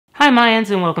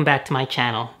Mayans, and welcome back to my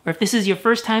channel. Or if this is your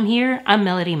first time here, I'm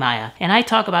Melody Maia, and I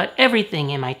talk about everything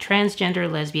in my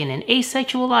transgender, lesbian, and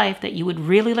asexual life that you would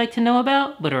really like to know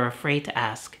about, but are afraid to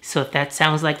ask. So if that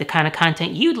sounds like the kind of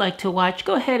content you'd like to watch,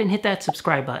 go ahead and hit that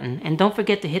subscribe button, and don't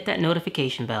forget to hit that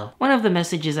notification bell. One of the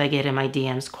messages I get in my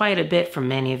DMs quite a bit from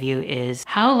many of you is,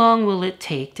 how long will it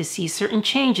take to see certain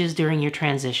changes during your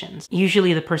transitions?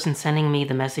 Usually the person sending me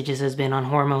the messages has been on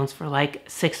hormones for like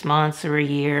 6 months or a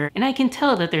year, and I can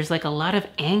tell that there's like a lot of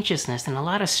anxiousness and a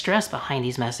lot of stress behind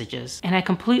these messages. And I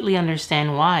completely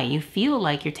understand why. You feel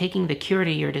like you're taking the cure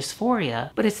to your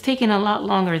dysphoria, but it's taken a lot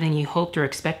longer than you hoped or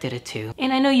expected it to.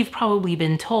 And I know you've probably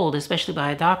been told, especially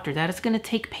by a doctor, that it's going to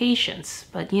take patience.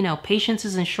 But you know, patience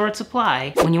is in short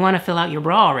supply when you want to fill out your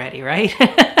bra already, right?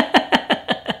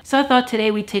 So I thought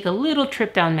today we'd take a little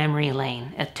trip down memory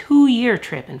lane, a 2-year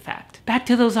trip in fact. Back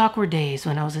to those awkward days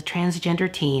when I was a transgender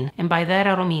teen, and by that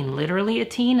I don't mean literally a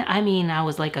teen, I mean I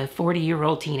was like a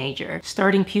 40-year-old teenager,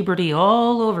 starting puberty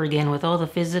all over again with all the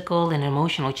physical and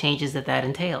emotional changes that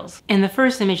entails. And the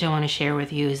first image I want to share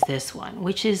with you is this one,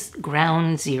 which is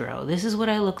ground zero. This is what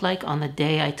I looked like on the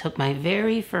day I took my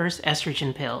very first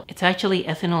estrogen pill. It's actually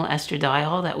ethinyl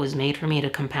estradiol that was made for me at a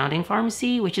compounding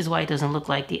pharmacy, which is why it doesn't look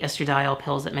like the estradiol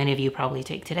pills that many of you probably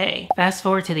take today. Fast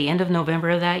forward to the end of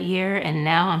November of that year, and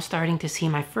now I'm starting to see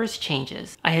my first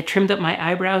changes. I had trimmed up my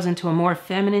eyebrows into a more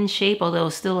feminine shape, although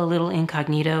still a little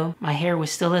incognito. My hair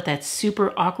was still at that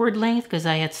super awkward length because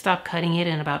I had stopped cutting it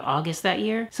in about August that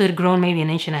year, so it had grown maybe 1.5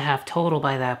 inches total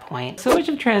by that point. So much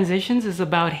of transitions is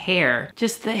about hair,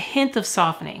 just the hint of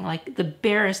softening, like the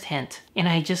barest hint. And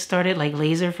I just started like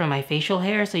laser from my facial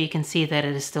hair, so you can see that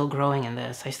it is still growing in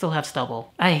this. I still have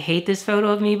stubble. I hate this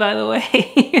photo of me, by the way.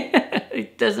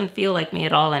 It doesn't feel like me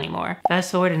at all anymore.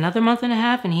 Fast forward another 1.5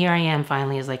 months, and here I am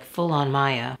finally as like full-on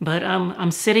Maia. But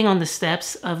I'm sitting on the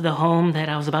steps of the home that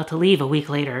I was about to leave a week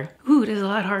later. Ooh, it is a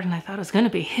lot harder than I thought it was gonna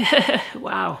be.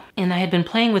 Wow. And I had been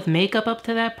playing with makeup up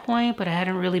to that point, but I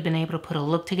hadn't really been able to put a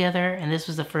look together, and this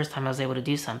was the first time I was able to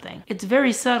do something. It's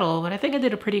very subtle, but I think I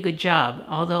did a pretty good job,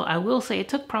 although I will say it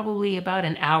took probably about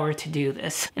an hour to do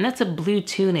this. And that's a blue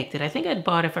tunic that I think I'd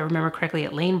bought, if I remember correctly,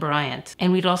 at Lane Bryant.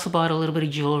 And we'd also bought a little bit of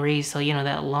jewelry, so you know,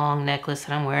 that long necklace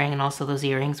that I'm wearing, and also those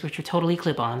earrings, which are totally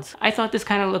clip-ons. I thought this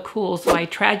kind of looked cool, so I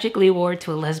tragically wore it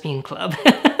to a lesbian club.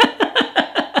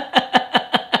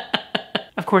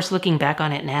 Of course, looking back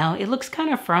on it now, it looks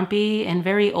kind of frumpy and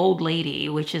very old lady,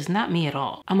 which is not me at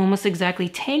all. I'm almost exactly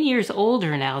 10 years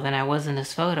older now than I was in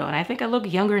this photo, and I think I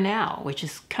look younger now, which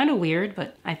is kind of weird,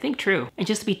 but I think true. And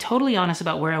just to be totally honest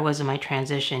about where I was in my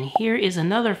transition, here is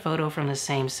another photo from the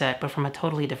same set, but from a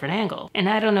totally different angle. And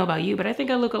I don't know about you, but I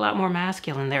think I look a lot more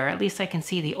masculine there. At least I can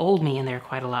see the old me in there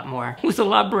quite a lot more. I was a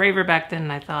lot braver back then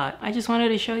than I thought. I just wanted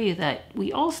to show you that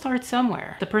we all start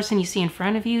somewhere. The person you see in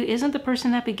front of you isn't the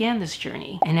person that began this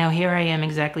journey. And now here I am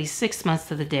exactly 6 months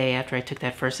to the day after I took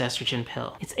that first estrogen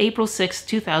pill. It's April 6,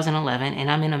 2011,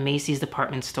 and I'm in a Macy's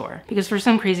department store. Because for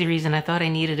some crazy reason, I thought I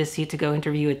needed a seat to go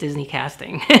interview at Disney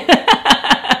Casting.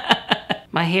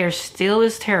 My hair still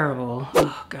is terrible.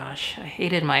 Oh gosh, I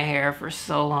hated my hair for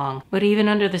so long. But even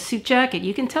under the suit jacket,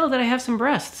 you can tell that I have some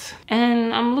breasts.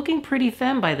 And I'm looking pretty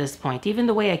femme by this point. Even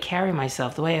the way I carry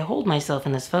myself, the way I hold myself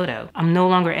in this photo. I'm no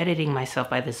longer editing myself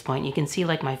by this point. You can see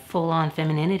like my full-on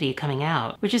femininity coming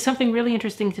out, which is something really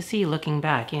interesting to see looking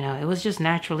back. You know, it was just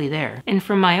naturally there. And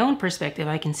from my own perspective,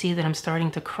 I can see that I'm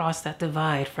starting to cross that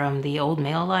divide from the old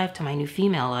male life to my new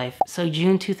female life. So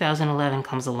June 2011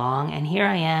 comes along, and here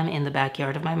I am in the backyard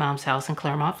of my mom's house in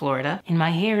Claremont, Florida, and my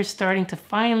hair is starting to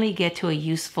finally get to a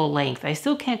useful length. I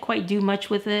still can't quite do much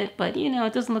with it, but you know,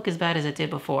 it doesn't look as bad as it did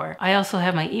before. I also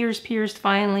have my ears pierced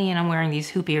finally, and I'm wearing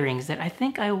these hoop earrings that I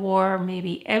think I wore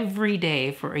maybe every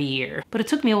day for a year. But it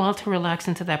took me a while to relax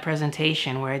into that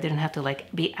presentation where I didn't have to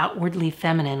like be outwardly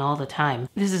feminine all the time.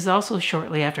 This is also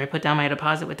shortly after I put down my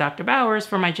deposit with Dr. Bowers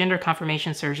for my gender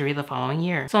confirmation surgery the following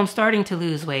year. So I'm starting to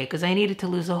lose weight because I needed to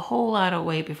lose a whole lot of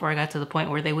weight before I got to the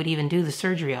point where they would even do the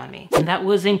surgery on me. And that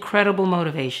was incredible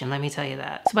motivation, let me tell you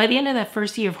that. So by the end of that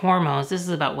first year of hormones, this is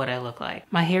about what I look like.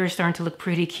 My hair is starting to look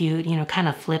pretty cute, you know, kind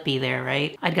of flippy there,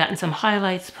 right? I'd gotten some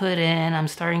highlights put in. I'm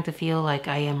starting to feel like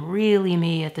I am really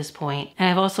me at this point. And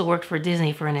I've also worked for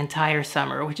Disney for an entire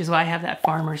summer, which is why I have that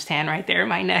farmer's tan right there in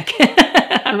my neck.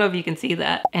 I don't know if you can see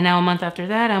that. And now a month after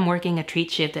that, I'm working a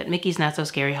treat shift at Mickey's Not So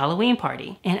Scary Halloween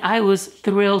Party. And I was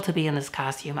thrilled to be in this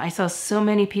costume. I saw so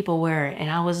many people wear it, and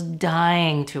I was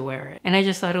dying to wear it. and I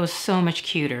just thought it was so much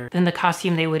cuter than the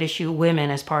costume they would issue women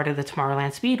as part of the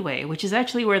Tomorrowland Speedway, which is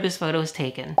actually where this photo is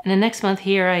taken. And the next month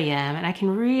here I am, and I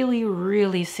can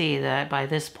really see that by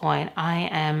this point I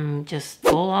am just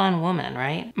full-on woman,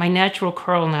 right? My natural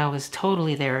curl now is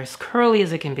totally there, as curly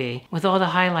as it can be, with all the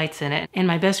highlights in it. And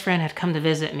my best friend had come to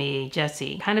visit me,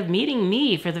 Jessie, kind of meeting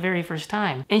me for the very first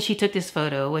time. And she took this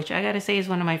photo, which I gotta say is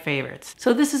one of my favorites.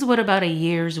 So this is what about a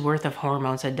year's worth of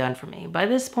hormones had done for me. By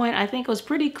this point, I think I was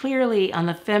pretty clearly on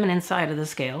the feminine side of the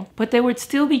scale, but there would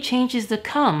still be changes to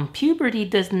come. Puberty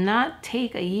does not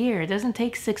take a year. It doesn't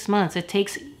take 6 months. It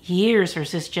takes years for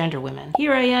cisgender women.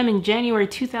 Here I am in January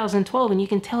 2012, and you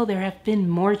can tell there have been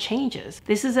more changes.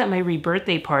 This is at my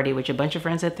rebirthday party, which a bunch of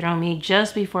friends had thrown me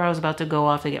just before I was about to go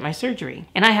off to get my surgery.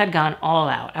 And I had gone all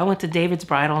out. I went to David's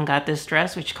Bridal and got this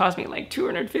dress, which cost me like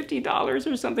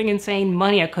 $250 or something insane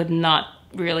money I could not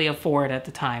really afford at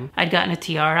the time. I'd gotten a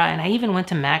tiara, and I even went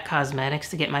to MAC Cosmetics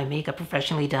to get my makeup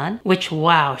professionally done, which,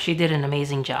 wow, she did an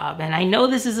amazing job. And I know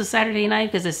this is a Saturday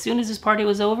night because as soon as this party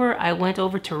was over, I went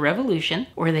over to Revolution,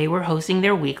 where they were hosting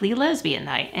their weekly lesbian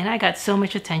night. And I got so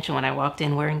much attention when I walked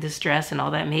in wearing this dress and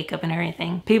all that makeup and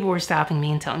everything. People were stopping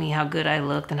me and telling me how good I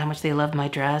looked and how much they loved my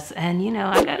dress. And you know,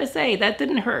 I gotta say, that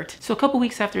didn't hurt. So a couple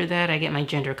weeks after that, I get my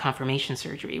gender confirmation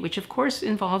surgery, which of course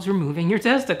involves removing your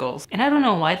testicles. And I don't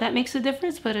know why that makes a difference,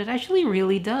 but it actually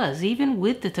really does, even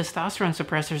with the testosterone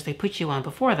suppressors they put you on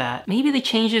before that. Maybe the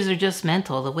changes are just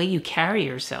mental, the way you carry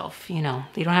yourself. You know,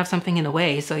 you don't have something in the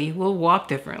way, so you will walk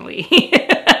differently.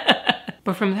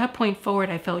 But from that point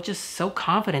forward, I felt just so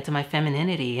confident in my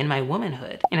femininity and my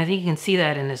womanhood. And I think you can see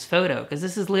that in this photo, because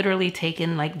this is literally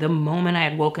taken like the moment I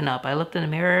had woken up. I looked in the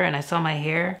mirror and I saw my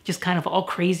hair just kind of all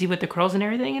crazy with the curls and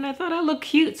everything, and I thought I looked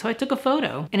cute, so I took a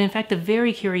photo. And in fact, a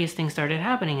very curious thing started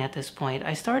happening at this point.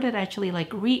 I started actually like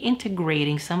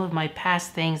reintegrating some of my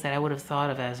past things that I would have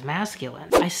thought of as masculine.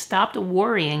 I stopped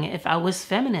worrying if I was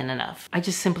feminine enough. I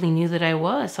just simply knew that I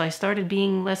was, so I started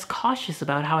being less cautious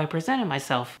about how I presented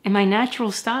myself. And my natural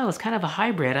style is kind of a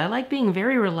hybrid. I like being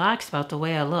very relaxed about the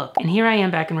way I look. And here I am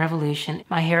back in Revolution,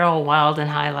 my hair all wild and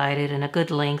highlighted and a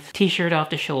good length, t-shirt off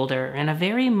the shoulder, and a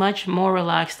very much more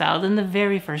relaxed style than the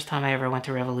very first time I ever went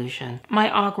to Revolution.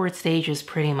 My awkward stage is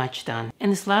pretty much done.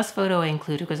 And this last photo I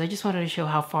included because I just wanted to show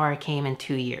how far I came in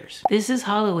 2 years. This is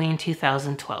Halloween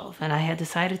 2012, and I had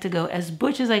decided to go as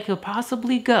butch as I could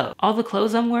possibly go. All the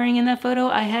clothes I'm wearing in that photo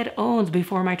I had owned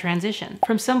before my transition.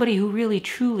 From somebody who really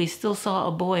truly still saw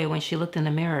a boy when she looked in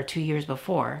the mirror 2 years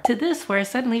before, to this where I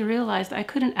suddenly realized I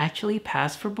couldn't actually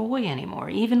pass for boy anymore,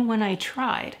 even when I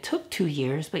tried. It took 2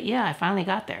 years, but yeah, I finally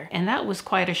got there. And that was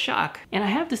quite a shock. And I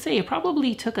have to say, it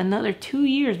probably took another 2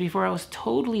 years before I was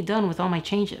totally done with all my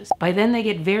changes. By then they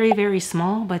get very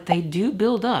small, but they do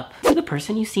build up to the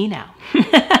person you see now.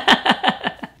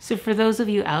 So for those of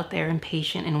you out there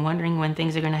impatient and wondering when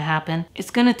things are going to happen, it's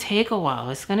going to take a while.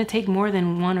 It's going to take more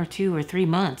than 1 or 2 or 3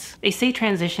 months. They say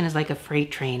transition is like a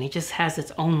freight train. It just has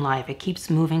its own life. It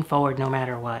keeps moving forward no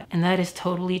matter what. And that is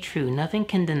totally true. Nothing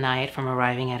can deny it from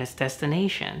arriving at its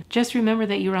destination. Just remember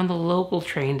that you're on the local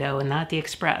train though, and not the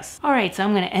express. Alright, so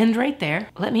I'm going to end right there.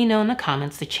 Let me know in the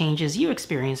comments the changes you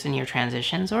experienced in your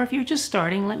transitions, or if you're just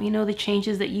starting, let me know the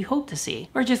changes that you hope to see.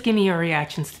 Or just give me your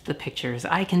reactions to the pictures.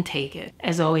 I can take it.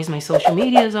 As always, my social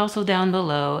media is also down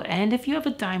below, and if you have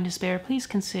a dime to spare, please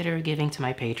consider giving to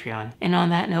my Patreon. And on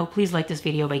that note, please like this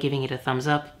video by giving it a thumbs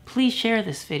up, please share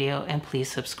this video, and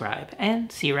please subscribe.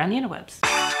 And see you around the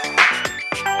interwebs.